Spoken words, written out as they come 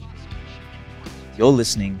You're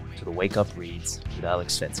listening to The Wake Up Reads with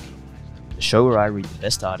Alex Svetsky, the show where I read the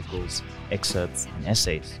best articles, excerpts, and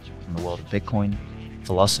essays from the world of Bitcoin,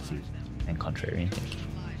 philosophy, and contrarian thinking.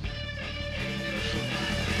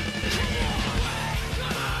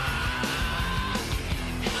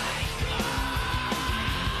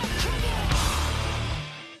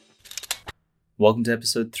 Welcome to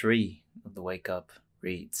episode 3 of The Wake Up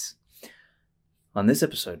Reads. On this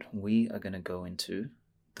episode, we are going to go into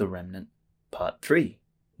The Remnant Part 3,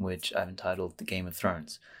 which I've entitled The Game of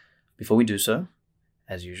Thrones. Before we do so,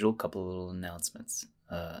 as usual, a couple of little announcements.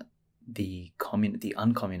 The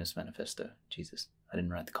Uncommunist Manifesto. Jesus, I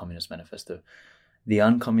didn't write the Communist Manifesto. The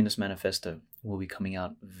Uncommunist Manifesto will be coming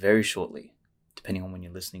out very shortly, depending on when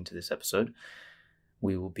you're listening to this episode.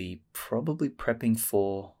 We will be probably prepping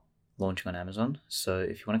for launching on Amazon. So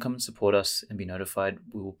if you want to come and support us and be notified,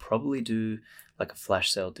 we will probably do like a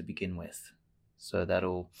flash sale to begin with. So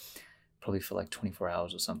that'll probably for like 24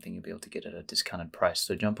 hours or something, you'll be able to get it at a discounted price.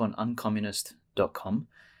 So jump on uncommunist.com,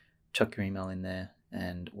 chuck your email in there,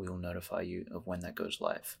 and we will notify you of when that goes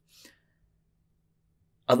live.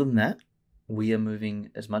 Other than that, we are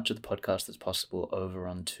moving as much of the podcast as possible over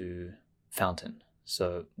onto Fountain.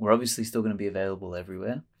 So we're obviously still going to be available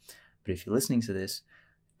everywhere, but if you're listening to this,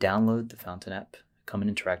 download the Fountain app, come and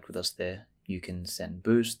interact with us there. You can send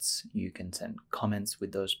boosts, you can send comments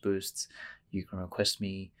with those boosts, you can request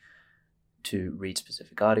me to read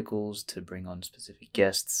specific articles, to bring on specific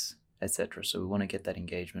guests, etc. So we want to get that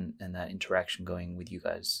engagement and that interaction going with you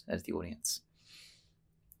guys as the audience.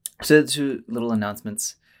 So 2 little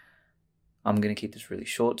announcements. I'm going to keep this really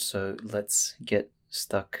short, so let's get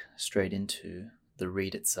stuck straight into the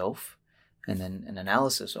read itself, and then an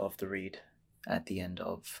analysis of the read at the end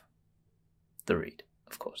of the read,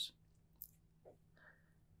 of course.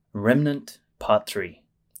 Remnant Part 3,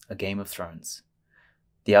 A Game of Thrones,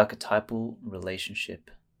 The Archetypal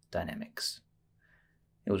Relationship Dynamics.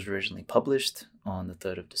 It was originally published on the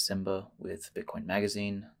 3rd of December with Bitcoin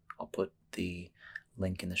Magazine. I'll put the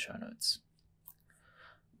link in the show notes.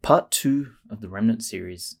 Part 2 of the Remnant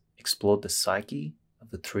series explored the psyche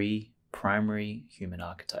of the 3 primary human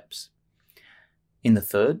archetypes. In the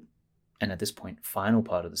third, and at this point, final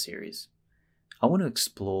part of the series, I want to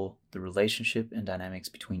explore the relationship and dynamics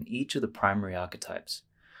between each of the primary archetypes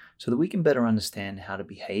so that we can better understand how to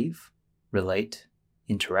behave, relate,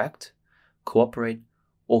 interact, cooperate,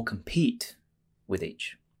 or compete with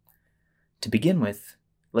each. To begin with,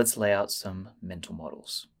 let's lay out some mental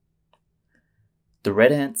models. The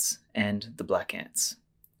red ants and the black ants.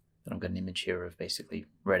 And I've got an image here of basically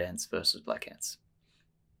red ants versus black ants.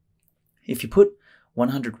 If you put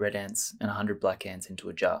 100 red ants and 100 black ants into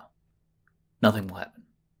a jar, nothing will happen.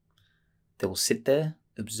 They will sit there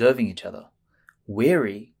observing each other,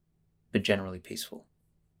 wary but generally peaceful.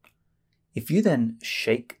 If you then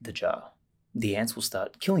shake the jar, the ants will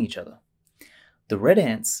start killing each other. The red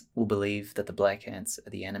ants will believe that the black ants are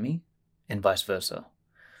the enemy and vice versa,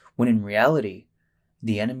 when in reality,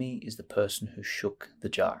 the enemy is the person who shook the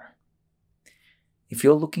jar. If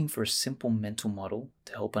you're looking for a simple mental model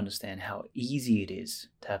to help understand how easy it is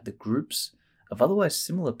to have the groups of otherwise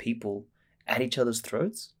similar people at each other's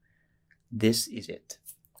throats, this is it.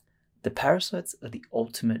 The parasites are the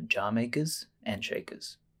ultimate jar makers and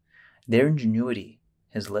shakers. Their ingenuity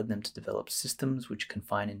has led them to develop systems which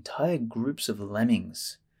confine entire groups of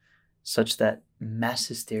lemmings such that mass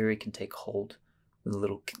hysteria can take hold with a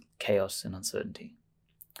little chaos and uncertainty.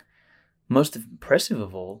 Most impressive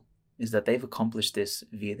of all is that they've accomplished this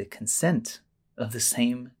via the consent of the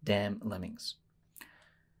same damn lemmings.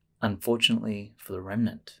 Unfortunately for the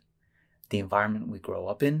remnant, the environment we grow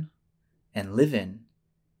up in and live in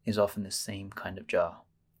is often the same kind of jar.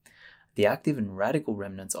 The active and radical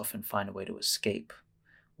remnants often find a way to escape,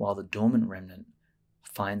 while the dormant remnant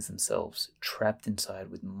finds themselves trapped inside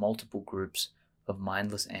with multiple groups of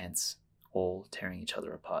mindless ants all tearing each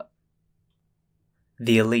other apart.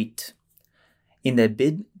 The elite. In their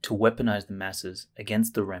bid to weaponize the masses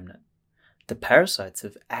against the remnant, the parasites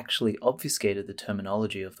have actually obfuscated the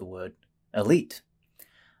terminology of the word elite.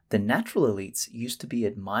 The natural elites used to be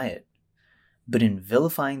admired, but in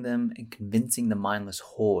vilifying them and convincing the mindless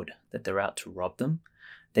horde that they're out to rob them,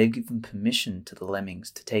 they've given permission to the lemmings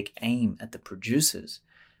to take aim at the producers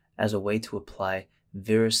as a way to apply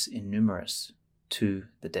viris innumerus to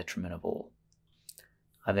the detriment of all.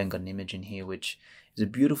 I've then got an image in here which is a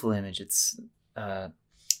beautiful image. It's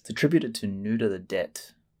attributed to Nuda the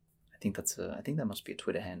Det. I think that must be a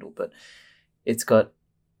Twitter handle, but it's got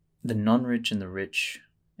the non-rich and the rich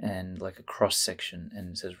and like a cross section, and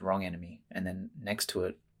it says wrong enemy, and then next to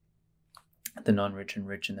it the non-rich and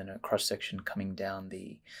rich, and then a cross section coming down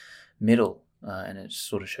the middle and it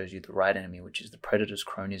sort of shows you the right enemy, which is the predators,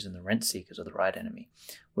 cronies, and the rent seekers are the right enemy,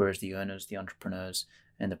 whereas the earners, the entrepreneurs,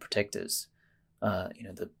 and the protectors,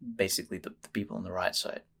 basically the people on the right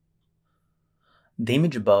side. The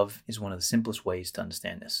image above is one of the simplest ways to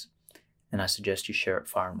understand this, and I suggest you share it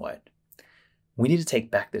far and wide. We need to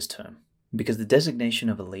take back this term, because the designation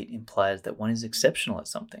of elite implies that one is exceptional at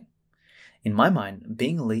something. In my mind,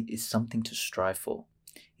 being elite is something to strive for.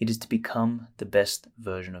 It is to become the best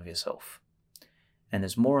version of yourself. And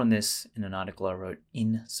there's more on this in an article I wrote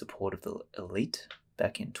in support of the elite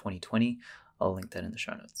back in 2020. I'll link that in the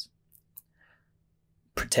show notes.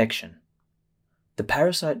 Protection. The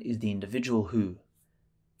parasite is the individual who,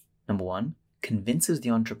 number one, convinces the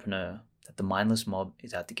entrepreneur that the mindless mob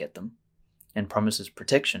is out to get them and promises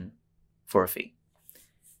protection for a fee.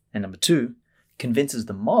 And number two, convinces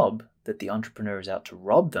the mob that the entrepreneur is out to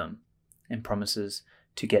rob them and promises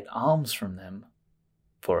to get arms from them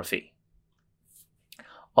for a fee.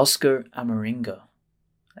 Oscar Amaringa,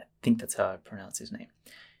 I think that's how I pronounce his name.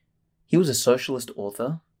 He was a socialist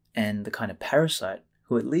author and the kind of parasite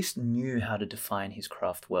who at least knew how to define his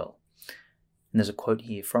craft well. And there's a quote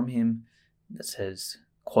here from him that says,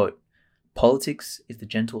 quote, "Politics is the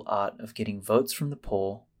gentle art of getting votes from the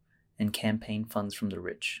poor and campaign funds from the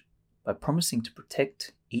rich by promising to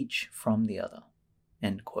protect each from the other."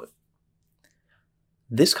 End quote.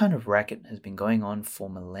 This kind of racket has been going on for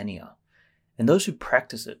millennia, and those who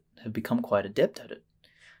practice it have become quite adept at it.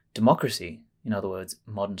 Democracy, in other words,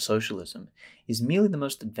 modern socialism, is merely the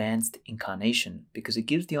most advanced incarnation because it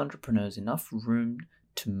gives the entrepreneurs enough room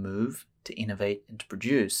to move, to innovate, and to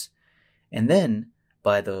produce. And then,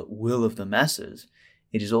 by the will of the masses,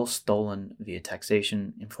 it is all stolen via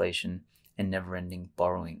taxation, inflation, and never-ending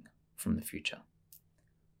borrowing from the future.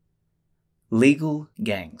 Legal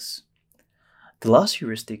gangs. The last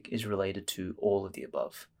heuristic is related to all of the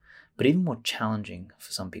above, but even more challenging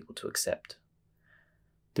for some people to accept.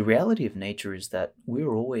 The reality of nature is that we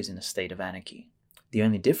are always in a state of anarchy. The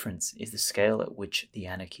only difference is the scale at which the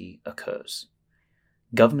anarchy occurs.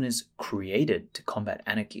 Government is created to combat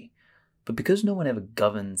anarchy, but because no one ever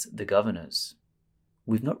governs the governors,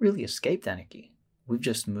 we've not really escaped anarchy. We've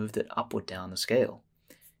just moved it up or down the scale.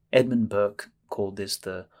 Edmund Burke called this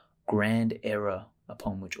the grand error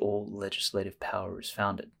upon which all legislative power is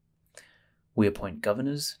founded. We appoint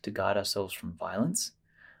governors to guard ourselves from violence,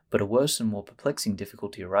 but a worse and more perplexing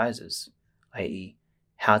difficulty arises, i.e.,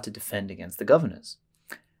 how to defend against the governors.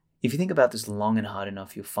 If you think about this long and hard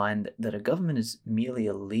enough, you'll find that a government is merely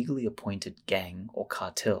a legally appointed gang or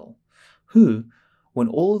cartel who, when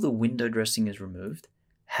all of the window dressing is removed,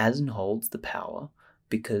 has and holds the power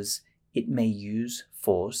because it may use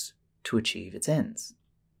force to achieve its ends.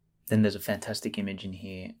 Then there's a fantastic image in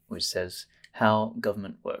here which says how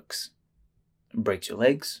government works. It breaks your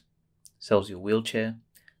legs, sells your wheelchair,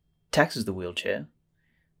 taxes the wheelchair,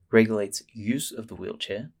 regulates use of the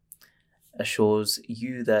wheelchair, assures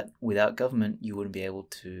you that without government you wouldn't be able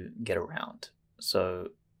to get around.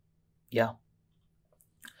 So, yeah.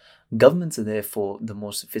 Governments are therefore the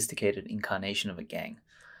more sophisticated incarnation of a gang,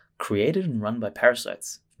 created and run by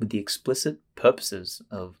parasites with the explicit purposes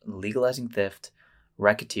of legalizing theft,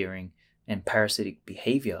 racketeering, and parasitic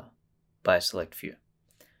behavior by a select few.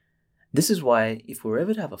 This is why, if we're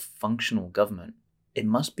ever to have a functional government, it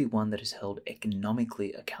must be one that is held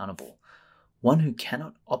economically accountable, one who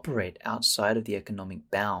cannot operate outside of the economic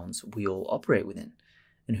bounds we all operate within,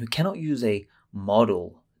 and who cannot use a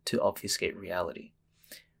model to obfuscate reality.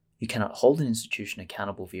 You cannot hold an institution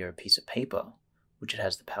accountable via a piece of paper, which it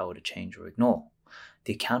has the power to change or ignore.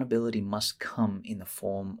 The accountability must come in the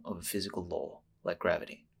form of a physical law, like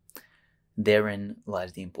gravity. Therein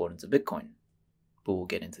lies the importance of Bitcoin, but we'll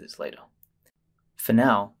get into this later. For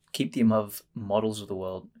now, keep the above models of the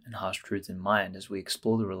world and harsh truths in mind as we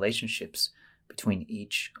explore the relationships between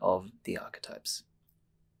each of the archetypes.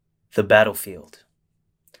 The battlefield.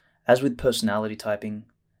 As with personality typing,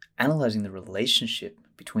 analyzing the relationship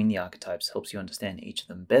between the archetypes helps you understand each of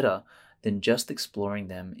them better than just exploring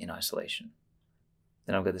them in isolation.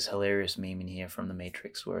 Then I've got this hilarious meme in here from The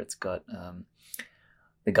Matrix where it's got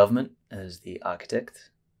the government as the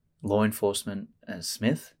architect, law enforcement as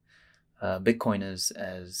Smith, Bitcoiners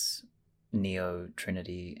as Neo,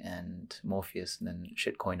 Trinity, and Morpheus, and then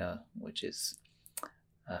Shitcoiner, which is,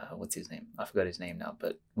 what's his name? I forgot his name now,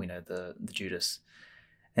 but we know the Judas.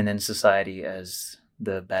 And then society as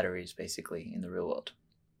the batteries, basically, in the real world.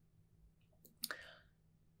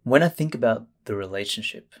 When I think about the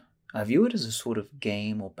relationship, I view it as a sort of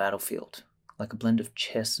game or battlefield, like a blend of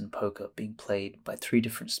chess and poker being played by three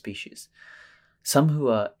different species. Some who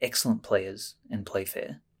are excellent players and play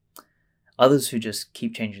fair, others who just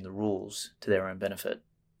keep changing the rules to their own benefit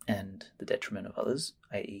and the detriment of others,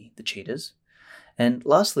 i.e. the cheaters. And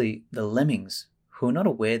lastly, the lemmings, who are not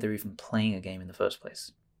aware they're even playing a game in the first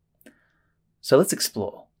place. So let's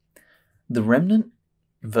explore. The remnant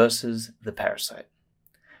versus the parasite.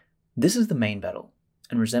 This is the main battle,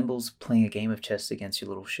 and resembles playing a game of chess against your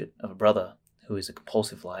little shit of a brother who is a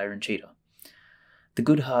compulsive liar and cheater. The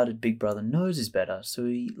good-hearted big brother knows he's better, so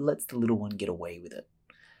he lets the little one get away with it.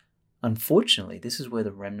 Unfortunately, this is where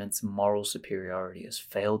the remnant's moral superiority has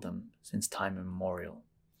failed them since time immemorial.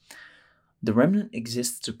 The remnant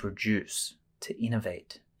exists to produce, to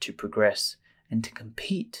innovate, to progress, and to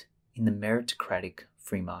compete in the meritocratic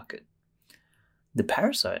free market. The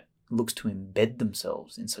parasite looks to embed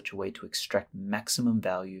themselves in such a way to extract maximum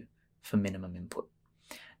value for minimum input.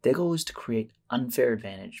 Their goal is to create unfair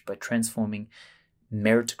advantage by transforming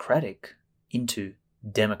meritocratic into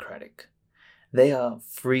democratic. They are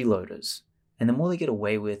freeloaders, and the more they get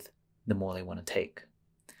away with, the more they want to take.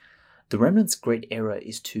 The remnant's great error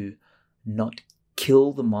is to not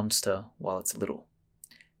kill the monster while it's little.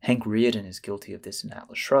 Hank Rearden is guilty of this in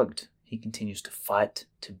Atlas Shrugged. He continues to fight,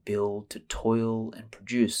 to build, to toil and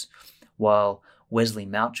produce, while Wesley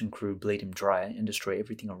Mouch and crew bleed him dry and destroy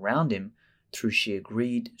everything around him through sheer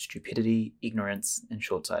greed, stupidity, ignorance, and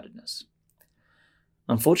short-sightedness.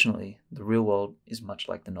 Unfortunately, the real world is much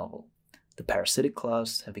like the novel. The parasitic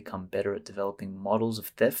class have become better at developing models of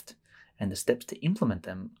theft, and the steps to implement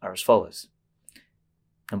them are as follows.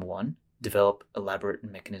 Number 1, develop elaborate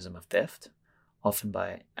mechanism of theft, often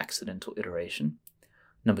by accidental iteration.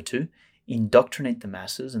 Number 2, indoctrinate the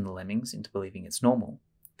masses and the lemmings into believing it's normal.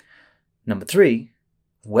 Number 3,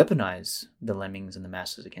 weaponize the lemmings and the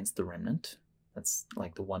masses against the remnant. That's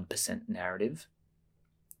like the 1% narrative.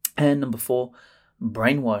 And number 4,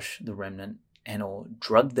 brainwash the remnant and or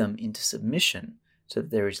drug them into submission so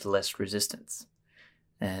that there is less resistance.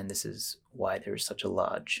 And this is why there is such a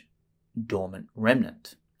large dormant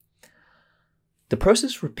remnant. The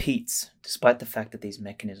process repeats despite the fact that these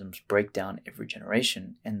mechanisms break down every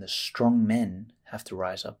generation and the strong men have to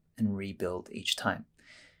rise up and rebuild each time.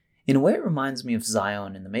 In a way, it reminds me of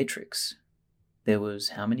Zion in the Matrix. There was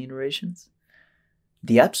how many iterations?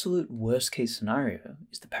 The absolute worst case scenario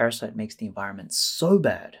is the parasite makes the environment so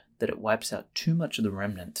bad that it wipes out too much of the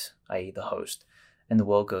remnant, i.e. the host, and the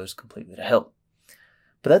world goes completely to hell.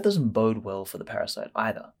 But that doesn't bode well for the parasite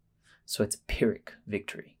either, so it's a Pyrrhic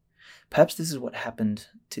victory. Perhaps this is what happened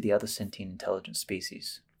to the other sentient intelligent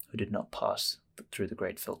species who did not pass through the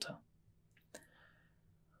Great Filter.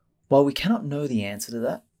 While we cannot know the answer to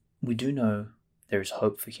that, we do know there is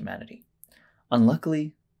hope for humanity.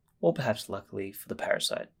 Unluckily, or perhaps luckily for the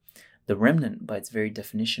parasite, the remnant, by its very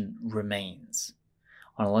definition, remains.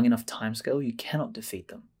 On a long enough timescale, you cannot defeat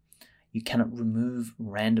them. You cannot remove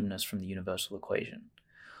randomness from the universal equation.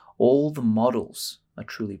 All the models are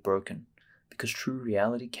truly broken, because true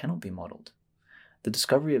reality cannot be modeled. The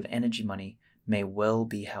discovery of energy money may well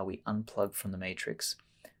be how we unplug from the matrix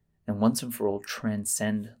and once and for all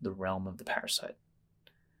transcend the realm of the parasite.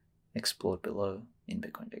 Explored below in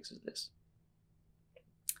Bitcoin Fixes This.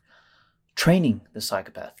 Training the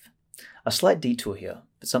psychopath. A slight detour here,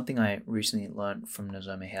 but something I recently learned from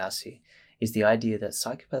Nozomi Hayase is the idea that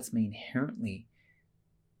psychopaths may inherently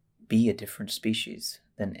be a different species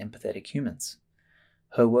than empathetic humans.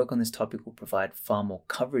 Her work on this topic will provide far more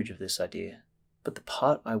coverage of this idea, but the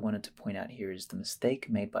part I wanted to point out here is the mistake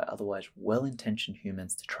made by otherwise well-intentioned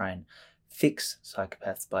humans to try and fix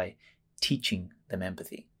psychopaths by teaching them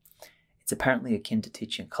empathy. It's apparently akin to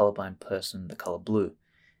teaching a colorblind person the color blue,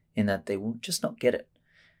 in that they will just not get it.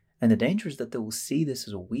 And the danger is that they will see this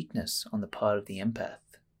as a weakness on the part of the empath,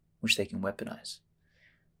 which they can weaponize.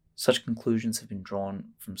 Such conclusions have been drawn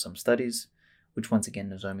from some studies, which once again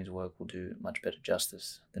Nozomi's work will do much better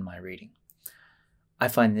justice than my reading. I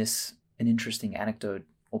find this an interesting anecdote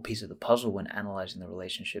or piece of the puzzle when analyzing the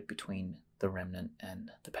relationship between the remnant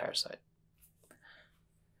and the parasite.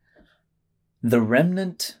 The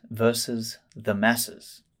remnant versus the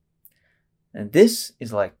masses. And this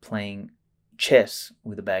is like playing chess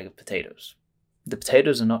with a bag of potatoes. The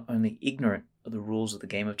potatoes are not only ignorant of the rules of the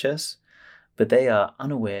game of chess, but they are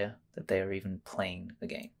unaware that they are even playing the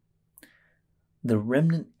game. The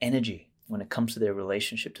remnant energy when it comes to their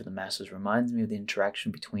relationship to the masses reminds me of the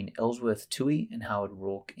interaction between Ellsworth Toohey and Howard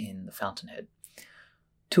Rourke in The Fountainhead.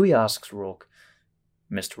 Toohey asks Rourke,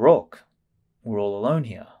 "Mr. Rourke, we're all alone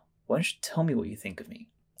here. Why don't you tell me what you think of me?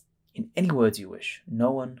 In any words you wish.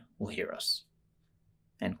 No one will hear us."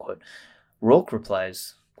 End quote. Rourke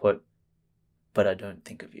replies, quote, "But I don't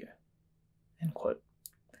think of you." End quote.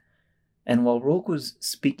 And while Rourke was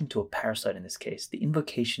speaking to a parasite in this case, the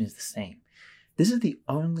invocation is the same. This is the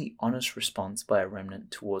only honest response by a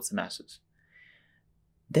remnant towards the masses.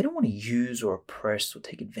 They don't want to use or oppress or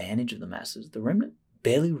take advantage of the masses. The remnant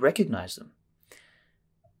barely recognize them.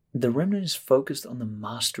 The remnant is focused on the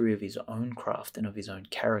mastery of his own craft and of his own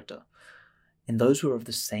character. And those who are of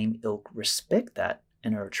the same ilk respect that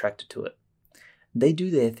and are attracted to it. They do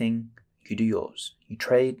their thing, you do yours. You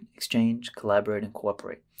trade, exchange, collaborate, and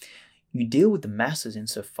cooperate. You deal with the masses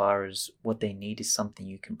insofar as what they need is something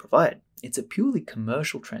you can provide. It's a purely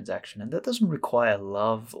commercial transaction, and that doesn't require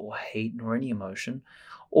love or hate nor any emotion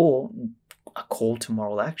or a call to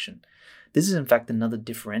moral action. This is in fact another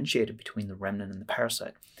differentiator between the remnant and the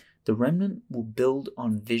parasite. The remnant will build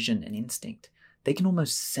on vision and instinct. They can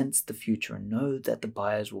almost sense the future and know that the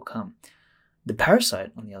buyers will come. The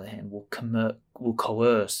parasite, on the other hand, will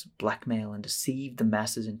coerce, blackmail, and deceive the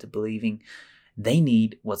masses into believing they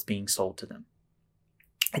need what's being sold to them.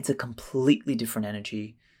 It's a completely different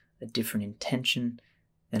energy, a different intention,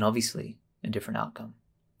 and obviously a different outcome.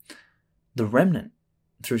 The remnant,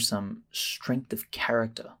 through some strength of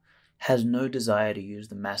character, has no desire to use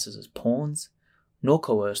the masses as pawns, nor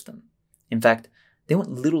coerce them. In fact, they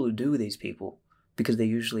want little to do with these people because they're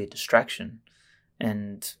usually a distraction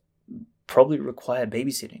and probably require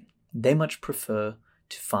babysitting. They much prefer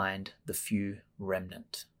to find the few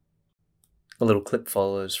remnant. A little clip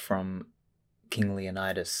follows from King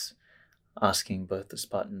Leonidas asking both the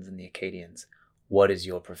Spartans and the Acadians, "What is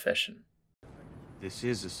your profession?" This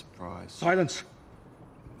is a surprise. Silence!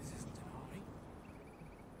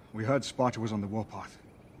 We heard Sparta was on the warpath.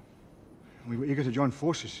 We were eager to join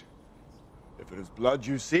forces. If it is blood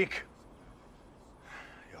you seek,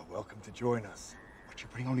 you're welcome to join us. But you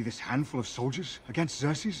bring only this handful of soldiers against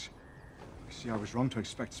Xerxes? You see, I was wrong to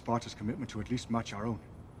expect Sparta's commitment to at least match our own.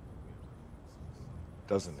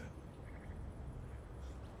 Doesn't it?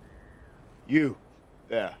 You,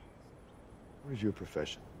 there. What is your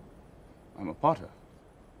profession? I'm a potter,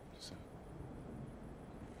 sir.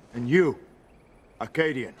 And you,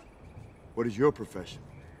 Acadian, what is your profession?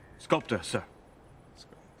 Sculptor, sir.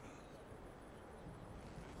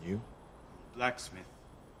 You? Blacksmith.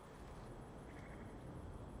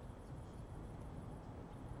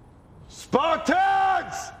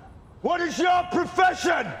 Spartans! What is your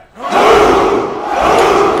profession?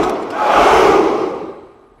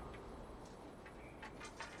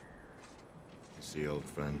 You see, old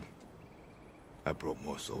friend, I brought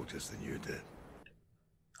more soldiers than you did.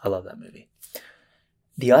 I love that movie.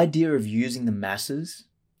 The idea of using the masses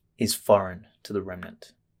is foreign to the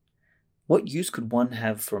remnant. What use could one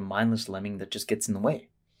have for a mindless lemming that just gets in the way?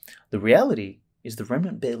 The reality is the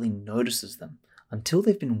remnant barely notices them until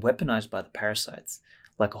they've been weaponized by the parasites,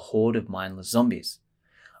 like a horde of mindless zombies.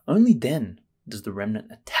 Only then does the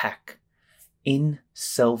remnant attack, in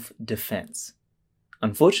self-defense.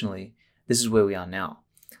 Unfortunately, this is where we are now.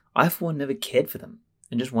 I, for one, never cared for them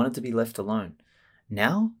and just wanted to be left alone.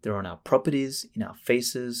 Now they're on our properties, in our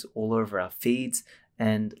faces, all over our feeds,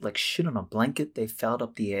 and like shit on a blanket, they've fouled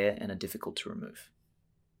up the air and are difficult to remove.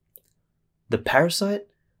 The parasite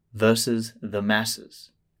versus the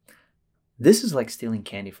masses. This is like stealing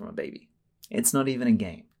candy from a baby. It's not even a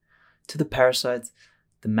game. To the parasites,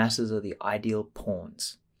 the masses are the ideal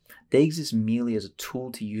pawns. They exist merely as a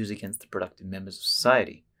tool to use against the productive members of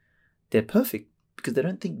society. They're perfect because they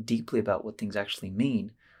don't think deeply about what things actually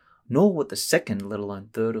mean, nor what the second, let alone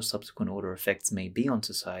third or subsequent order effects may be on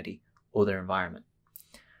society or their environment.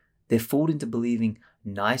 They're fooled into believing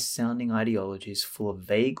nice-sounding ideologies full of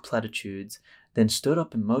vague platitudes, then stirred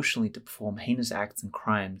up emotionally to perform heinous acts and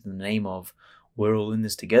crimes in the name of "we're all in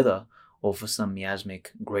this together" or for some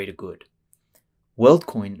miasmic greater good.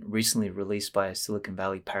 WorldCoin, recently released by Silicon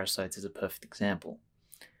Valley parasites, is a perfect example.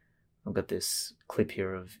 I've got this clip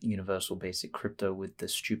here of Universal Basic Crypto with the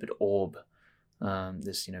stupid orb.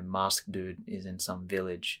 This masked dude is in some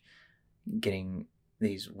village getting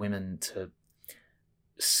these women to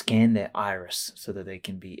scan their iris so that they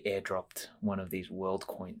can be airdropped one of these world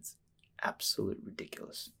coins. Absolute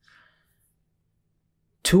ridiculous.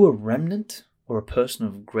 To a remnant or a person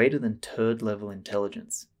of greater than turd level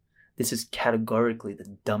intelligence, this is categorically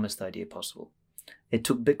the dumbest idea possible. It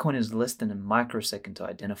took Bitcoiners less than a microsecond to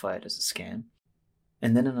identify it as a scam,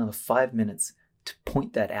 and then another 5 minutes to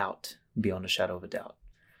point that out beyond a shadow of a doubt.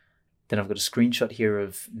 Then I've got a screenshot here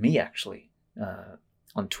of me actually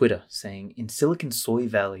on Twitter saying, "In Silicon Soy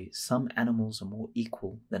Valley, some animals are more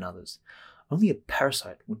equal than others. Only a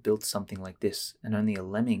parasite would build something like this, and only a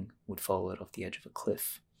lemming would follow it off the edge of a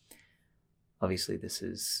cliff." Obviously, this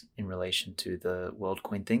is in relation to the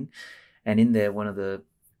WorldCoin thing. And in there,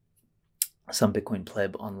 some Bitcoin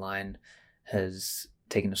pleb online has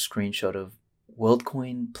taken a screenshot of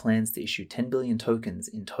WorldCoin plans to issue 10 billion tokens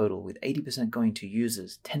in total, with 80% going to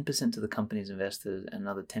users, 10% to the company's investors, and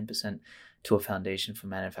another 10% to a foundation for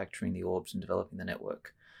manufacturing the orbs and developing the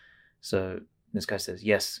network. So this guy says,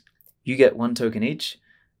 yes, you get 1 token each,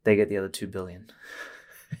 they get the other 2 billion.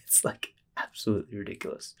 It's like absolutely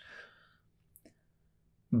ridiculous.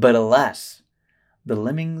 But alas, the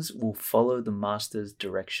lemmings will follow the master's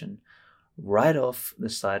direction right off the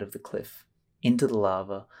side of the cliff into the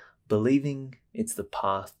lava, believing it's the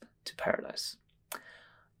path to paradise.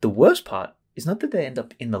 The worst part is not that they end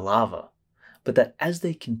up in the lava, but that as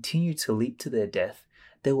they continue to leap to their death,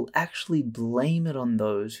 they will actually blame it on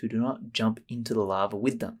those who do not jump into the lava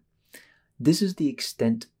with them. This is the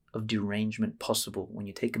extent of derangement possible when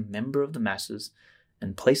you take a member of the masses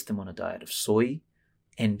and place them on a diet of soy,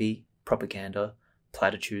 envy, propaganda,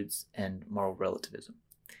 platitudes, and moral relativism.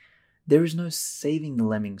 There is no saving the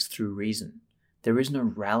lemmings through reason. There is no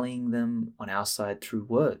rallying them on our side through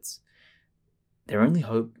words. Their only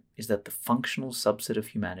hope is that the functional subset of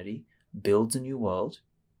humanity builds a new world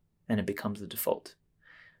and it becomes the default.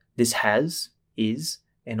 This is,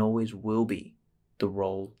 and always will be the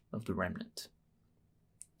role of the remnant.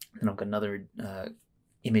 And I've got another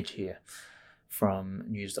image here from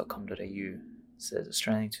news.com.au. It says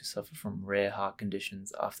Australians who suffer from rare heart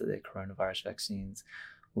conditions after their coronavirus vaccines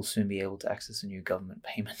will soon be able to access a new government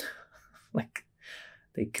payment. Like,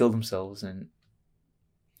 they kill themselves and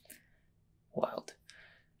wild.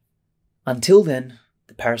 Until then,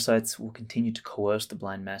 the parasites will continue to coerce the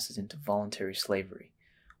blind masses into voluntary slavery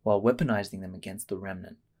while weaponizing them against the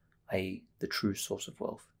remnant, i.e. the true source of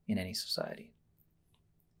wealth in any society.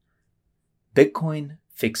 Bitcoin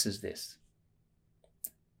fixes this.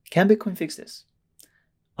 Can Bitcoin fix this?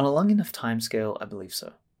 On a long enough timescale, I believe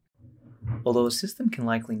so. Although a system can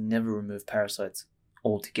likely never remove parasites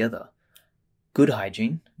altogether, good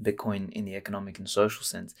hygiene, Bitcoin in the economic and social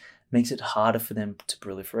sense, makes it harder for them to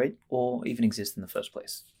proliferate or even exist in the first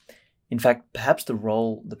place. In fact, perhaps the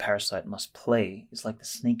role the parasite must play is like the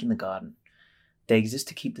snake in the garden. They exist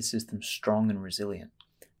to keep the system strong and resilient,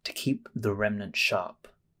 to keep the remnant sharp,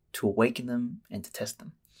 to awaken them and to test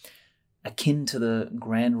them. Akin to the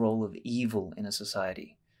grand role of evil in a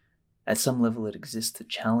society. At some level, it exists to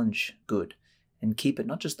challenge good and keep it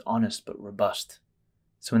not just honest but robust.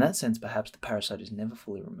 So in that sense, perhaps the parasite is never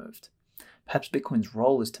fully removed. Perhaps Bitcoin's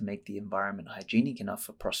role is to make the environment hygienic enough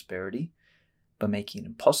for prosperity, but making it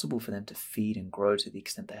impossible for them to feed and grow to the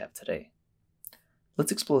extent they have today.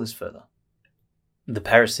 Let's explore this further. The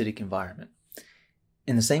parasitic environment.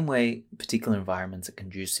 In the same way particular environments are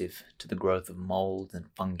conducive to the growth of mold and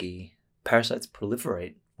fungi, parasites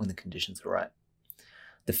proliferate when the conditions are right.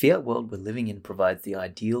 The fiat world we're living in provides the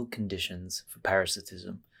ideal conditions for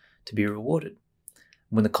parasitism to be rewarded.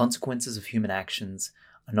 When the consequences of human actions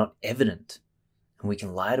are not evident, and we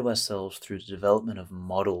can lie to ourselves through the development of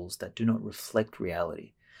models that do not reflect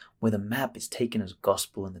reality, where the map is taken as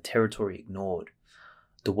gospel and the territory ignored,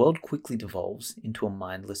 the world quickly devolves into a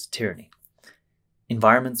mindless tyranny.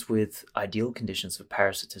 Environments with ideal conditions for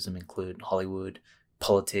parasitism include Hollywood,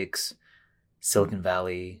 politics, Silicon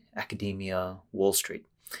Valley, academia, Wall Street.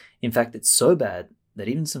 In fact, it's so bad that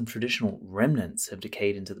even some traditional remnants have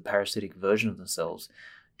decayed into the parasitic version of themselves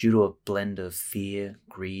due to a blend of fear,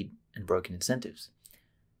 greed, and broken incentives.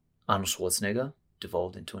 Arnold Schwarzenegger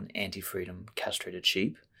devolved into an anti-freedom castrated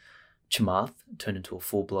sheep. Chamath turned into a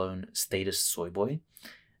full-blown statist soy boy.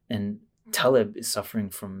 And Taleb is suffering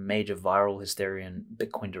from major viral hysteria and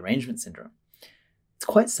Bitcoin derangement syndrome. It's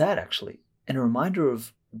quite sad, actually, and a reminder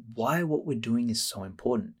of why what we're doing is so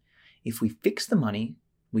important. If we fix the money,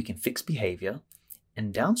 we can fix behavior,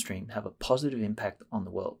 and downstream have a positive impact on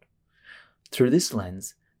the world. Through this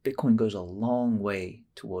lens, Bitcoin goes a long way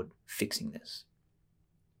toward fixing this.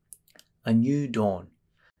 A new dawn.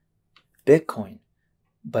 Bitcoin,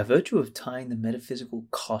 by virtue of tying the metaphysical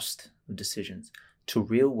cost of decisions to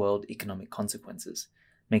real-world economic consequences,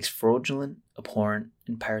 makes fraudulent, abhorrent,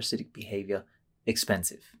 and parasitic behavior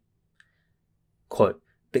expensive. Quote,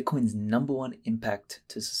 Bitcoin's number one impact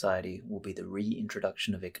to society will be the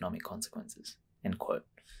reintroduction of economic consequences. End quote.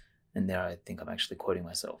 And there I think I'm actually quoting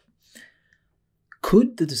myself.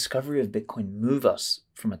 Could the discovery of Bitcoin move us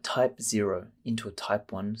from a type 0 into a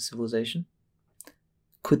type 1 civilization?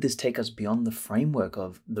 Could this take us beyond the framework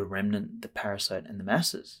of the remnant, the parasite, and the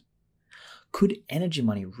masses? Could energy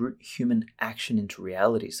money root human action into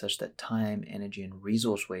reality such that time, energy, and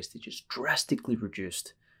resource wastage is drastically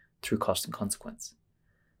reduced through cost and consequence?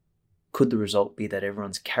 Could the result be that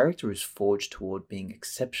everyone's character is forged toward being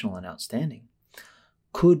exceptional and outstanding?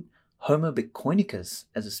 Could Homo Bitcoinicus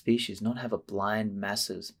as a species not have a blind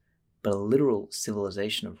masses, but a literal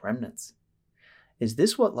civilization of remnants? Is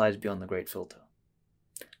this what lies beyond the Great Filter?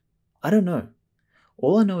 I don't know.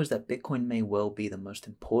 All I know is that Bitcoin may well be the most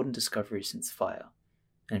important discovery since fire,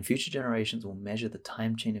 and future generations will measure the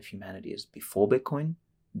time chain of humanity as before Bitcoin,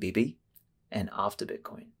 BB, and after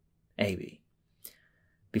Bitcoin, AB.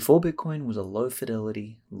 Before Bitcoin was a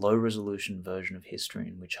low-fidelity, low-resolution version of history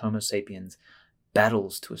in which Homo sapiens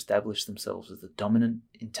battles to establish themselves as the dominant,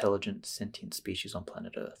 intelligent, sentient species on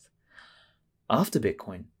planet Earth. After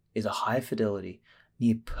Bitcoin is a high-fidelity,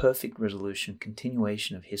 near-perfect resolution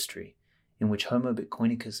continuation of history in which Homo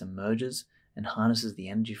Bitcoinicus emerges and harnesses the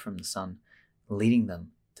energy from the sun, leading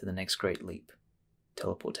them to the next great leap,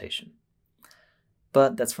 teleportation.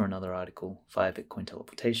 But that's for another article via Bitcoin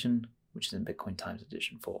Teleportation, which is in Bitcoin Times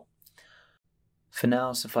Edition 4. For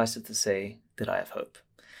now, suffice it to say that I have hope.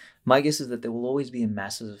 My guess is that there will always be a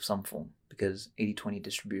masses of some form, because 80-20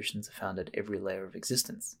 distributions are found at every layer of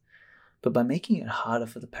existence. But by making it harder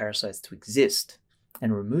for the parasites to exist,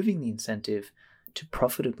 and removing the incentive to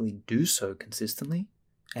profitably do so consistently,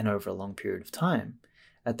 and over a long period of time,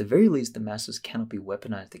 at the very least the masses cannot be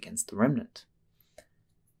weaponized against the remnant.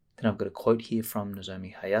 Then I've got a quote here from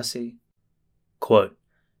Nozomi Hayase. Quote,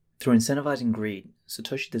 "Through incentivizing greed,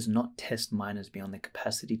 Satoshi does not test miners beyond their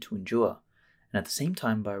capacity to endure, and at the same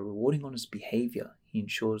time, by rewarding honest behavior, he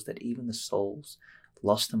ensures that even the souls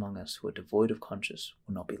lost among us who are devoid of conscience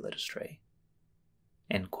will not be led astray."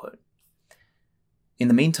 End quote. In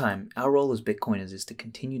the meantime, our role as Bitcoiners is to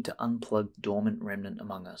continue to unplug the dormant remnant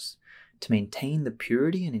among us, to maintain the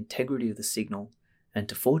purity and integrity of the signal, and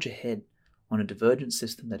to forge ahead on a divergent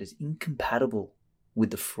system that is incompatible with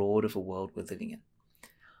the fraud of a world we're living in.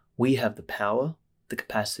 We have the power, the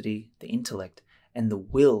capacity, the intellect, and the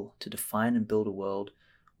will to define and build a world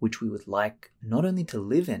which we would like not only to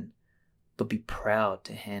live in, but be proud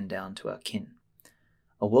to hand down to our kin.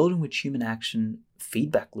 A world in which human action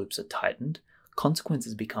feedback loops are tightened,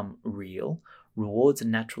 consequences become real, rewards are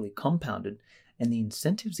naturally compounded, and the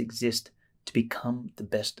incentives exist to become the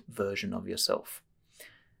best version of yourself.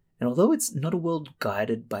 And although it's not a world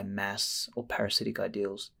guided by mass or parasitic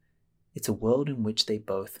ideals, it's a world in which they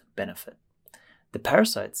both benefit. The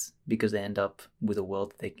parasites, because they end up with a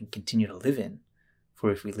world that they can continue to live in,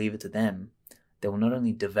 for if we leave it to them, they will not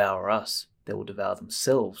only devour us, they will devour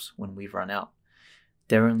themselves when we run out.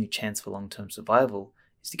 Their only chance for long-term survival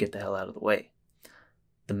is to get the hell out of the way.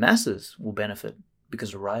 The masses will benefit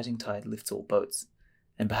because a rising tide lifts all boats,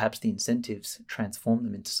 and perhaps the incentives transform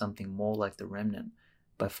them into something more like the remnant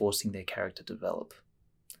by forcing their character to develop.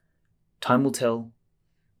 Time will tell.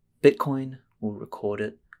 Bitcoin will record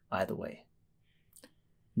it either way.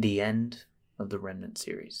 The end of the Remnant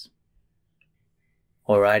series.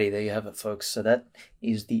 Alrighty, there you have it, folks. So that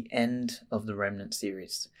is the end of the Remnant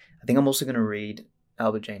series. I think I'm also going to read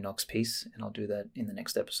Albert J. Nock's piece, and I'll do that in the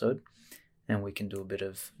next episode. And we can do a bit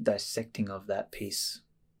of dissecting of that piece,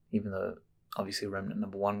 even though obviously Remnant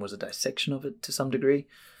number 1 was a dissection of it to some degree.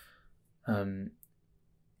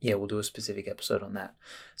 We'll do a specific episode on that.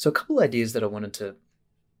 So a couple ideas that I wanted to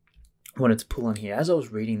pull on here. As I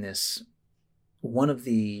was reading this, one of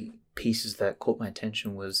the pieces that caught my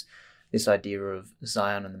attention was this idea of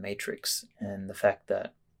Zion and the Matrix, and the fact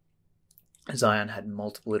that Zion had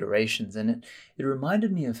multiple iterations. And it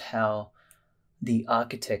reminded me of how the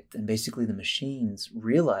architect and basically the machines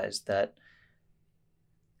realized that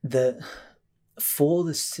for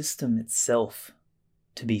the system itself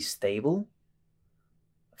to be stable,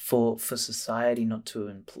 for society not to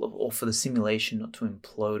implode, or for the simulation not to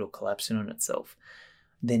implode or collapse in on itself,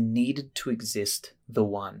 there needed to exist the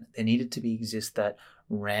one. There needed to exist that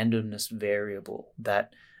randomness variable,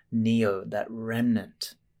 that neo, that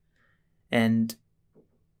remnant. And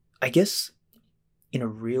I guess in a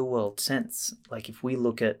real world sense, like if we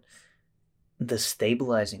look at the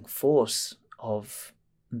stabilizing force of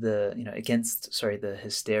the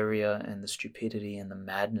hysteria and the stupidity and the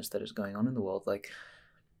madness that is going on in the world, like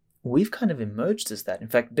we've kind of emerged as that. In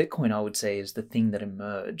fact, Bitcoin, I would say, is the thing that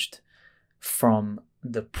emerged from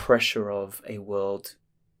the pressure of a world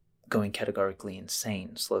going categorically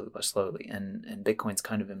insane slowly by slowly. And Bitcoin's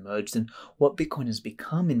kind of emerged. And what Bitcoin has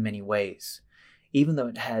become in many ways, even though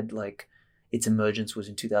it had like its emergence was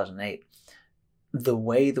in 2008, the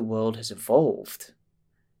way the world has evolved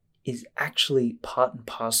is actually part and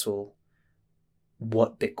parcel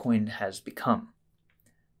what Bitcoin has become.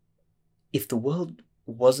 If the world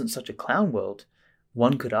wasn't such a clown world,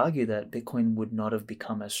 one could argue that Bitcoin would not have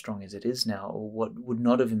become as strong as it is now, or what would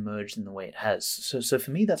not have emerged in the way it has. So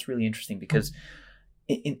for me, that's really interesting because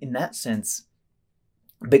in that sense,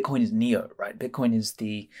 Bitcoin is neo, right? Bitcoin is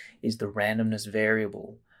the randomness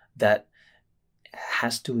variable that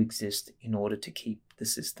has to exist in order to keep the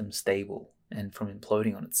system stable and from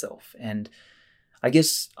imploding on itself. And I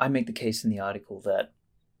guess I make the case in the article that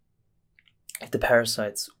if the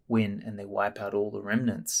parasites win and they wipe out all the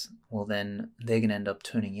remnants, well, then they're going to end up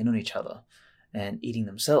turning in on each other and eating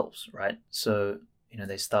themselves, right? So,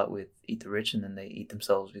 they start with eat the rich and then they eat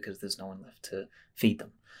themselves because there's no one left to feed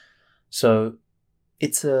them. So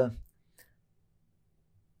it's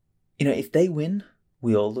if they win,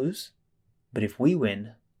 we all lose. But if we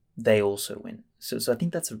win, they also win. So I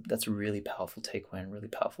think that's a really powerful takeaway and really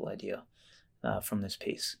powerful idea from this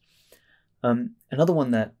piece. Another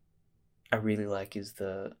one that I really like is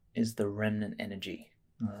the remnant energy,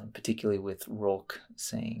 particularly with Rourke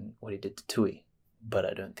saying what he did to Tui, but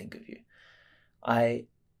I don't think of you. I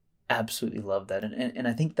absolutely love that, and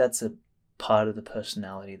I think that's a part of the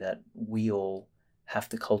personality that we all have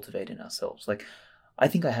to cultivate in ourselves. Like, I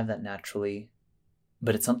think I have that naturally,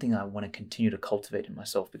 but it's something I want to continue to cultivate in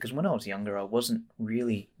myself, because when I was younger, I wasn't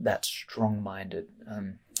really that strong-minded.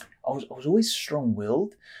 I was always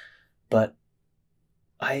strong-willed, but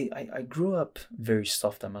I grew up very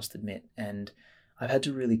soft, I must admit, and I've had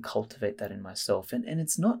to really cultivate that in myself. And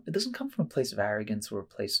it doesn't come from a place of arrogance or a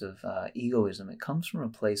place of egoism. It comes from a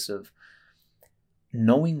place of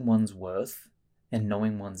knowing one's worth and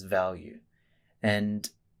knowing one's value. And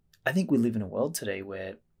I think we live in a world today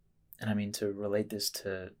where, and I mean, to relate this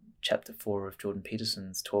to chapter 4 of Jordan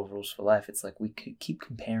Peterson's 12 Rules for Life, it's like we keep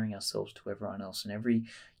comparing ourselves to everyone else,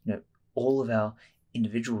 and all of our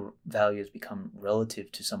individual values become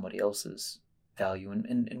relative to somebody else's value,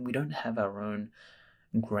 and we don't have our own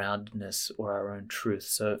groundedness or our own truth.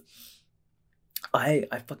 So I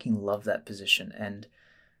fucking love that position. And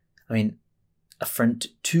I mean, a friend,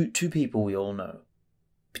 two people we all know,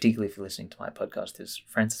 particularly if you're listening to my podcast, is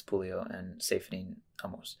Francis Pouliot and Seyfedine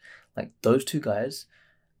Amos. Like, those two guys,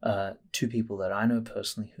 two people that I know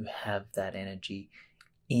personally who have that energy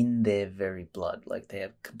in their very blood. Like, they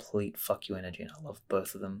have complete fuck you energy, and I love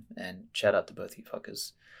both of them, and shout out to both you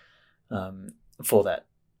fuckers for that.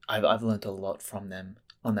 I've learned a lot from them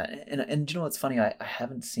on that. And you know what's funny? I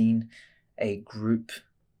haven't seen a group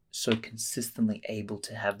so consistently able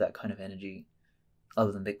to have that kind of energy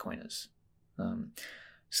other than Bitcoiners.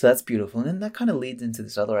 So that's beautiful. And then that kind of leads into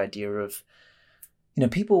this other idea of,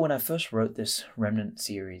 people, when I first wrote this Remnant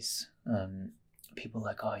series, people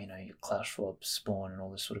like, oh, your Klaus Schwab Spawn and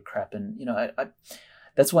all this sort of crap. And, I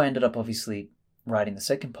that's why I ended up obviously writing the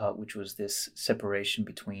second part, which was this separation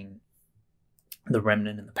between the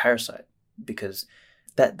remnant and the parasite, because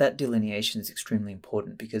that delineation is extremely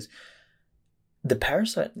important, because the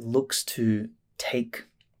parasite looks to take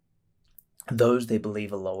those they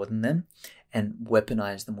believe are lower than them and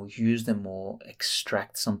weaponize them or use them or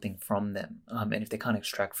extract something from them. And if they can't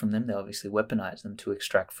extract from them, they obviously weaponize them to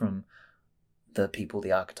extract from the people,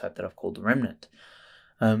 the archetype that I've called the remnant.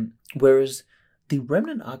 Whereas the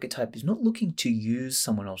remnant archetype is not looking to use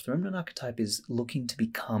someone else. The remnant archetype is looking to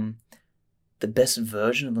become the best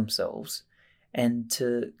version of themselves and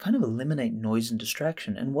to kind of eliminate noise and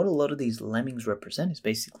distraction. And what a lot of these lemmings represent is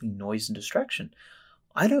basically noise and distraction.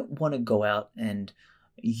 I don't want to go out and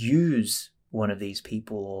use one of these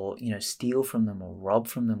people or, steal from them or rob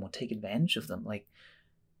from them or take advantage of them. Like,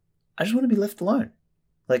 I just want to be left alone.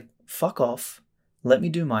 Like, fuck off. Let me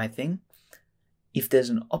do my thing. If there's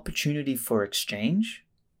an opportunity for exchange,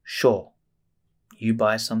 sure. You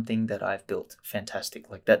buy something that I've built, fantastic.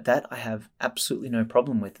 Like that I have absolutely no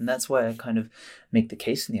problem with. And that's why I kind of make the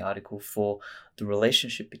case in the article for the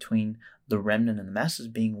relationship between the remnant and the masses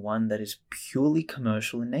being one that is purely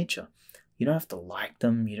commercial in nature. You don't have to like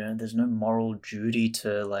them. There's no moral duty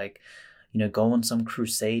to go on some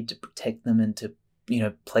crusade to protect them and to,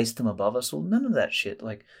 place them above us. Or none of that shit.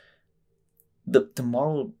 Like, the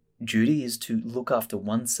moral duty is to look after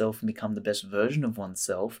oneself and become the best version of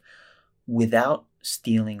oneself without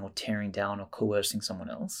stealing or tearing down or coercing someone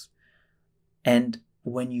else. And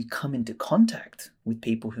when you come into contact with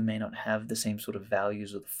people who may not have the same sort of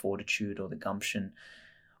values or the fortitude or the gumption,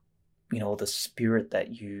 or the spirit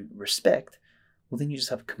that you respect, well, then you just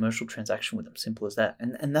have a commercial transaction with them. Simple as that.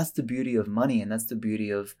 And that's the beauty of money, and that's the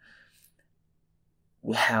beauty of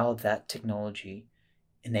how that technology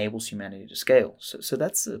enables humanity to scale. So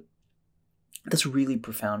that's a really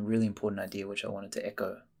profound, really important idea, which I wanted to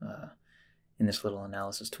echo in this little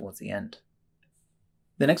analysis towards the end.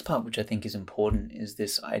 The next part, which I think is important, is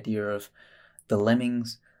this idea of the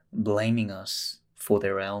lemmings blaming us for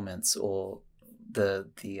their ailments, or the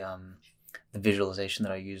visualization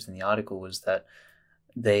that I used in the article was that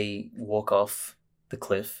they walk off the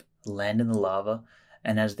cliff, land in the lava,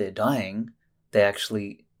 and as they're dying, they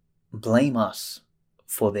actually blame us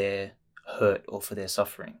for their hurt or for their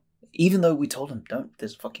suffering. even though we told them, don't,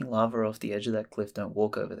 there's fucking lava off the edge of that cliff, don't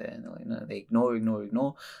walk over there. And they're like, no, they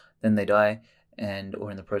ignore. Then they die,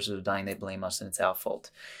 or in the process of dying, they blame us and it's our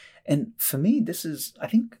fault. And for me, this is, I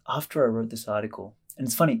think after I wrote this article, and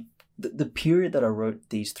it's funny, the period that I wrote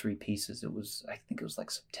these 3 pieces, I think it was like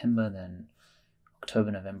September, then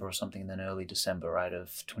October, November or something, and then early December, right,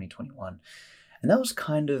 of 2021. And that was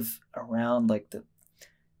kind of around like the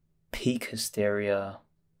peak hysteria,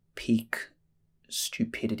 peak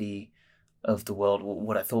stupidity of the world,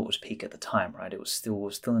 what I thought was peak at the time, right? It was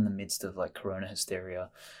still in the midst of like corona hysteria,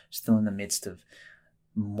 still in the midst of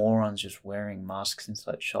morons just wearing masks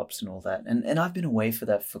inside shops and all that. And I've been away for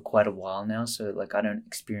that for quite a while now, so like I don't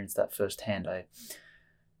experience that firsthand.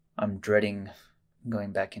 I'm dreading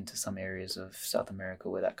going back into some areas of South America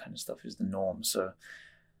where that kind of stuff is the norm. So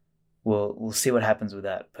we'll see what happens with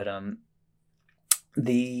that. But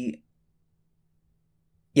the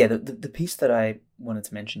piece that I wanted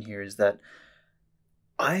to mention here is that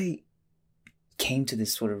I came to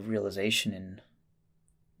this sort of realization in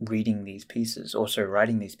writing these pieces,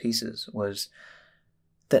 was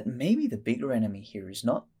that maybe the bigger enemy here is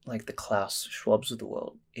not like the Klaus Schwabs of the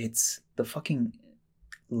world. It's the fucking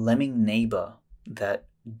lemming neighbor that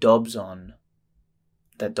dobs on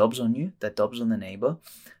the neighbor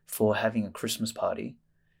for having a Christmas party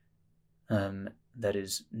that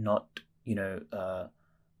is not,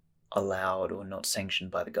 allowed or not sanctioned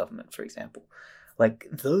by the government, for example. Like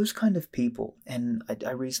those kind of people. And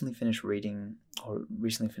I recently finished listening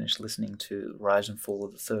to Rise and Fall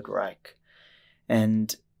of the Third Reich.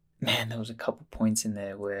 And man, there was a couple points in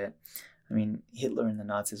there where, I mean, Hitler and the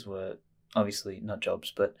Nazis were obviously not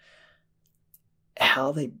jobs, but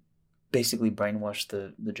how they basically brainwashed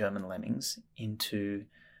the German lemmings into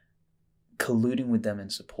colluding with them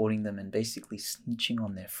and supporting them and basically snitching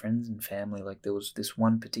on their friends and family. Like there was this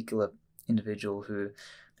one particular individual who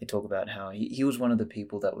they talk about how he was one of the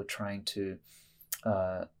people that were trying to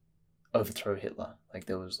overthrow Hitler. Like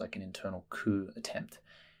there was like an internal coup attempt,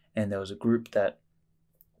 and there was a group that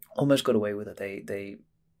almost got away with it. They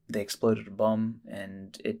exploded a bomb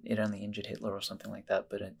and it only injured Hitler or something like that,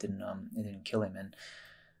 but it didn't kill him. And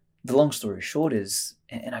the long story short is,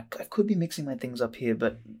 and I could be mixing my things up here,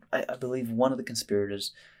 but I believe one of the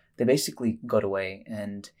conspirators, they basically got away,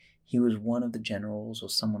 and he was one of the generals or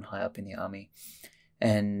someone high up in the army.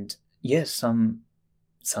 And yes, some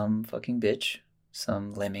fucking bitch,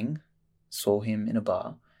 some lemming, saw him in a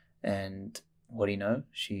bar, and what do you know?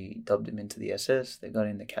 She dubbed him into the SS. They got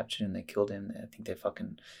him, they captured him, they killed him. I think they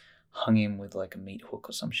fucking hung him with like a meat hook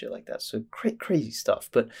or some shit like that. So crazy stuff.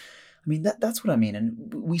 But I mean, that's what I mean.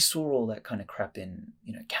 And we saw all that kind of crap in,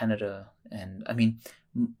 Canada. And I mean,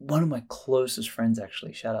 one of my closest friends,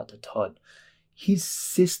 actually, shout out to Todd, his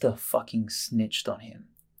sister fucking snitched on him.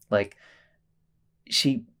 Like,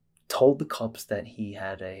 she told the cops that he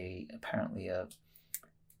had I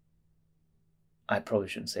probably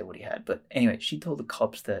shouldn't say what he had, but anyway, she told the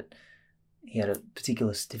cops that he had a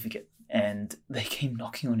particular certificate, and they came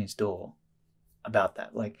knocking on his door about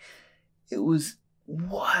that. Like, it was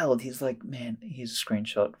wild. He's like, man, here's a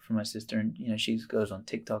screenshot from my sister, and she goes on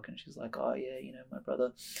TikTok and she's like, oh yeah, my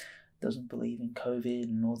brother doesn't believe in COVID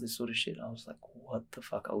and all this sort of shit. I was like, what the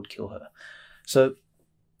fuck? I would kill her. So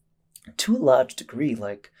to a large degree,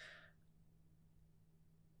 like,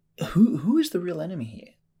 who is the real enemy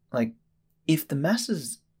here? Like, if the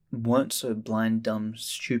masses weren't so blind, dumb,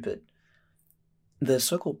 stupid, the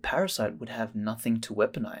so-called parasite would have nothing to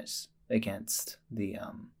weaponize against the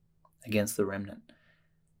remnant.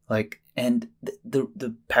 Like, and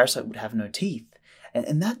the parasite would have no teeth,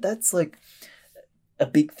 and that's like a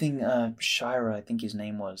big thing. Shira, I think his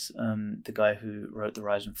name was, the guy who wrote The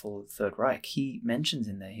Rise and Fall of the Third Reich. He mentions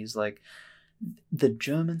in there, he's like, the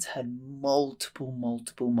Germans had multiple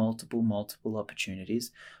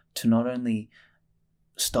opportunities to not only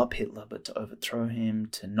stop Hitler, but to overthrow him,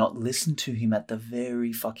 to not listen to him at the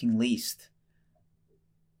very fucking least.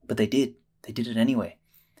 But they did. They did it anyway.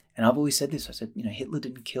 And I've always said this. I said, Hitler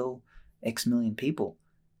didn't kill X million people.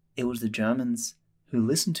 It was the Germans who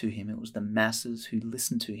listened to him. It was the masses who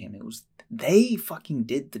listened to him. They fucking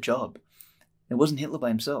did the job. It wasn't Hitler by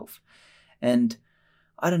himself. And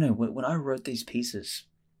I don't know, when I wrote these pieces,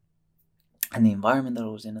 and the environment that I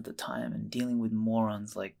was in at the time, and dealing with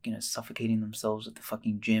morons like, suffocating themselves at the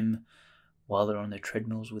fucking gym while they're on their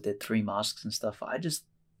treadmills with their 3 masks and stuff, I just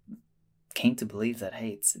came to believe that,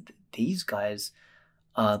 hey, these guys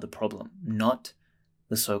are the problem, not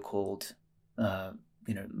the so-called,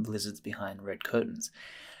 lizards behind red curtains.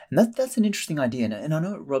 And that's an interesting idea. And I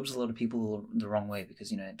know it rubs a lot of people the wrong way,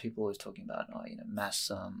 because, people are always talking about,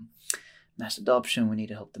 mass adoption, we need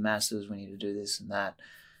to help the masses, we need to do this and that.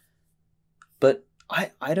 But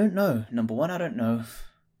I don't know. Number one, I don't know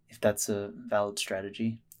if that's a valid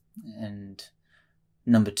strategy. And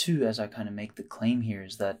number two, as I kind of make the claim here,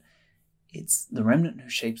 is that it's the remnant who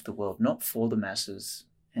shapes the world, not for the masses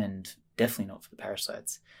and definitely not for the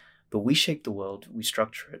parasites. But we shape the world, we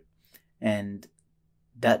structure it, and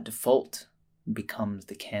that default becomes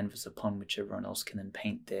the canvas upon which everyone else can then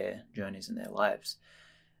paint their journeys and their lives.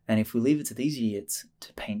 And if we leave it to these idiots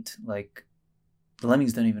to paint, like, the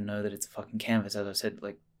lemmings don't even know that it's a fucking canvas. As I said,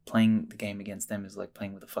 like, playing the game against them is like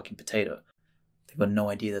playing with a fucking potato. They've got no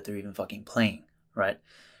idea that they're even fucking playing, right?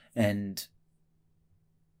 And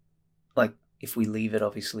like, if we leave it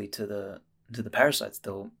obviously to the parasites,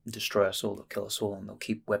 they'll destroy us all, they'll kill us all, and they'll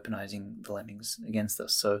keep weaponizing the lemmings against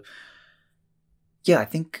us. So yeah, I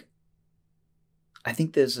think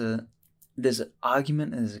there's an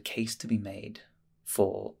argument and there's a case to be made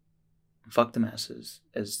for fuck the masses,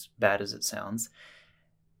 as bad as it sounds.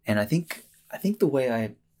 And I think the way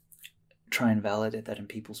I try and validate that in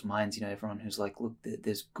people's minds, everyone who's like, look,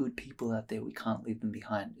 there's good people out there, we can't leave them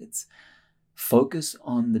behind. It's focus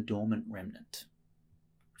on the dormant remnant.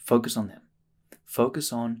 Focus on them.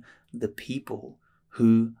 Focus on the people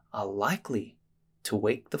who are likely to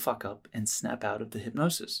wake the fuck up and snap out of the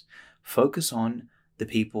hypnosis. Focus on the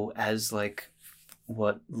people, as like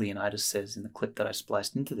what Leonidas says in the clip that I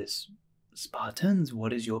spliced into this. Spartans,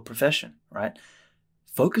 what is your profession, right?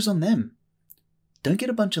 Focus on them. Don't get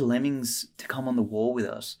a bunch of lemmings to come on the wall with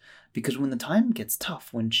us, because when the time gets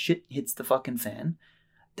tough, when shit hits the fucking fan,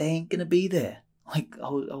 they ain't gonna be there. Like, I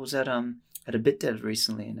was at a bit dev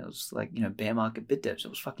recently, and it was like, bear market bit devs. It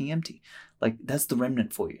was fucking empty. Like, that's the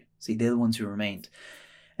remnant for you. See, they're the ones who remained,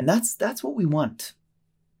 and that's what we want.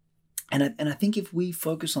 And I think if we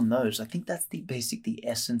focus on those, I think that's the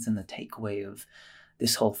essence and the takeaway of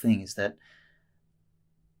this whole thing, is that,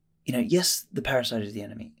 yes, the parasite is the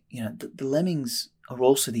enemy. The lemmings are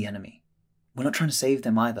also the enemy. We're not trying to save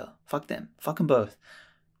them either. Fuck them. Fuck them both.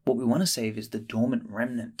 What we want to save is the dormant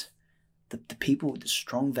remnant, the people with the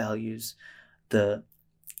strong values, the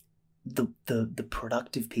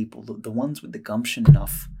productive people, the ones with the gumption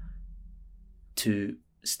enough to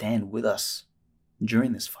stand with us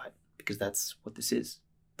during this fight, because that's what this is.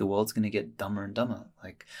 The world's going to get dumber and dumber.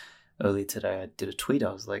 Like, earlier today, I did a tweet.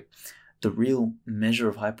 I was like, the real measure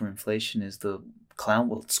of hyperinflation is the clown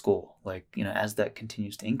world score. Like, as that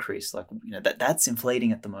continues to increase, like, that's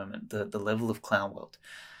inflating at the moment, the level of clown world.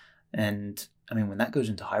 And I mean, when that goes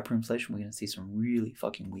into hyperinflation, we're going to see some really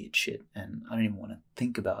fucking weird shit. And I don't even want to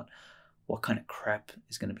think about what kind of crap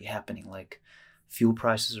is going to be happening. Like, fuel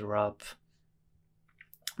prices are up,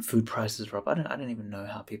 food prices are up. I don't even know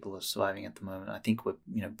how people are surviving at the moment. I think we're,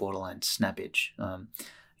 borderline snappage.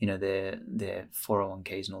 Their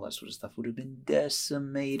 401ks and all that sort of stuff would have been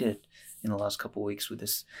decimated in the last couple of weeks with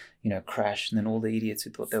this, crash. And then all the idiots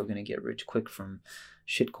who thought they were going to get rich quick from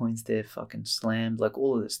shitcoins, they're fucking slammed, like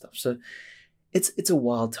all of this stuff. So it's a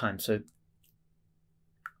wild time. So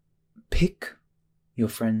pick your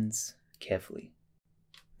friends carefully,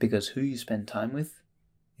 because who you spend time with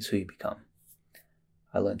is who you become.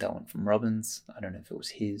 I learned that one from Robbins. I don't know if it was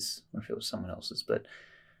his or if it was someone else's, but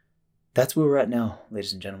that's where we're at now,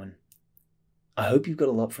 ladies and gentlemen. I hope you've got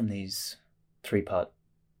a lot from this three-part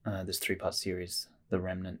series, The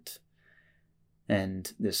Remnant,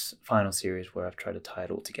 and this final series where I've tried to tie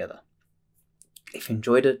it all together. If you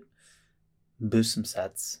enjoyed it, boost some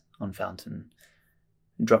sats on Fountain.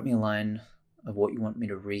 Drop me a line of what you want me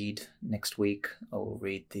to read next week. I will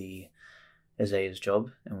read the Isaiah's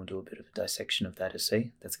Job, and we'll do a bit of a dissection of that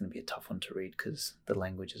essay. That's going to be a tough one to read because the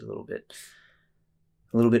language is a little bit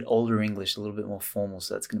older English, a little bit more formal,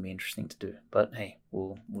 so that's going to be interesting to do. But hey,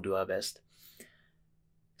 we'll do our best.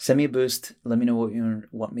 Send me a boost. Let me know what you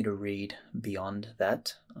want me to read beyond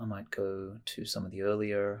that. I might go to some of the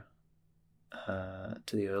earlier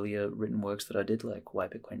written works that I did, like Why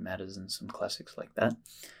Bitcoin Matters and some classics like that.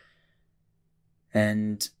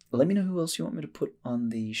 And let me know who else you want me to put on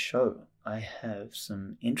the show. I have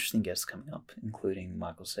some interesting guests coming up, including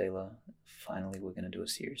Michael Saylor. Finally, we're going to do a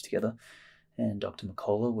series together. And Dr.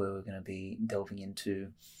 McCullough, where we're going to be delving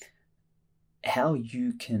into how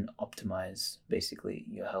you can optimize basically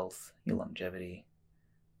your health, your longevity,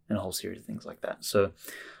 and a whole series of things like that. So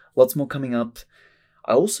lots more coming up.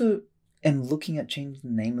 I also am looking at changing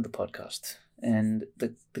the name of the podcast. And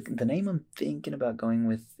the name I'm thinking about going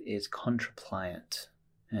with is Contrapliant.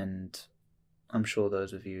 And I'm sure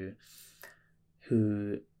those of you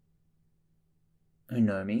who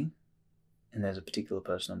know me and there's a particular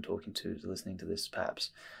person I'm talking to who's listening to this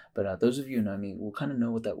perhaps, but those of you who know me will kind of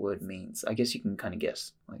know what that word means. I guess you can kind of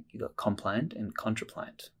guess. Like, you got compliant and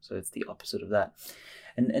contrapliant, so it's the opposite of that.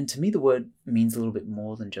 And to me, the word means a little bit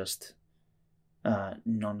more than just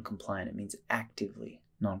non-compliant. It means actively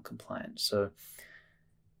non-compliant. So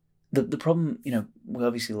the problem, we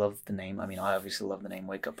obviously love the name. I mean, I obviously love the name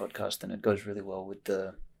Wake Up Podcast, and it goes really well with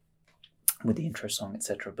the intro song,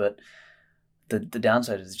 etc. But the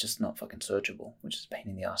downside is it's just not fucking searchable, which is a pain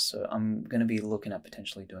in the ass. So I'm going to be looking at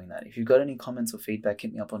potentially doing that. If you've got any comments or feedback,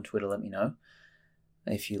 hit me up on Twitter, let me know.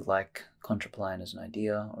 If you like Contrapliant as an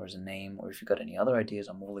idea or as a name, or if you've got any other ideas,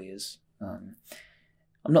 I'm all ears. I'm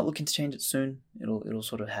not looking to change it soon. It'll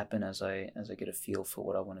sort of happen as I get a feel for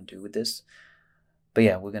what I want to do with this. But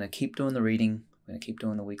yeah, we're going to keep doing the reading. We're going to keep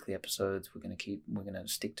doing the weekly episodes. We're going to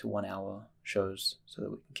stick to 1 hour shows so that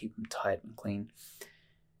we can keep them tight and clean.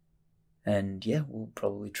 And yeah, we'll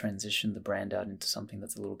probably transition the brand out into something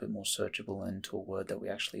that's a little bit more searchable and to a word that we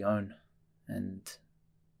actually own, and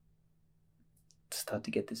start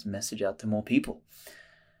to get this message out to more people.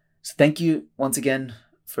 So thank you once again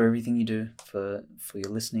for everything you do, for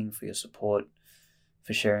your listening, for your support,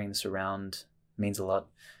 for sharing this around. It means a lot.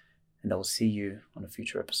 And I will see you on a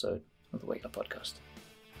future episode of the Wake Up Podcast.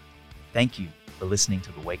 Thank you for listening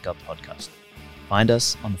to the Wake Up Podcast. Find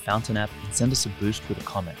us on the Fountain app and send us a boost with a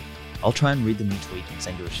comment. I'll try and read them each week and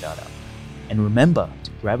send you a shout out. And remember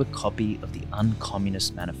to grab a copy of the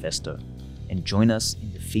Uncommunist Manifesto and join us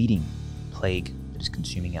in defeating the plague that is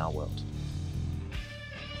consuming our world.